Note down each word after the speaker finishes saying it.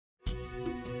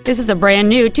This is a brand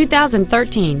new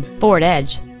 2013 Ford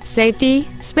Edge. Safety,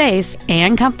 space,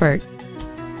 and comfort.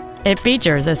 It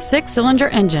features a 6-cylinder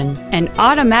engine, an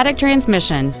automatic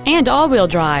transmission, and all-wheel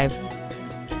drive.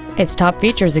 Its top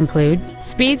features include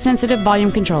speed-sensitive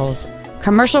volume controls,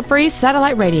 commercial-free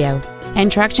satellite radio,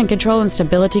 and traction control and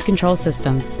stability control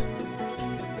systems.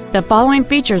 The following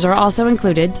features are also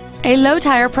included: a low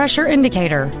tire pressure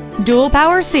indicator, dual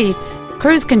power seats,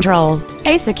 cruise control,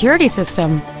 a security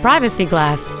system, privacy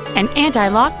glass, an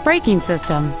anti-lock braking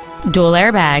system, dual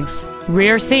airbags,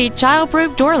 rear seat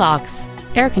child-proof door locks,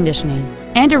 air conditioning,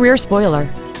 and a rear spoiler.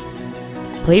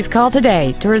 Please call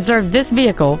today to reserve this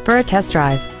vehicle for a test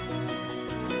drive.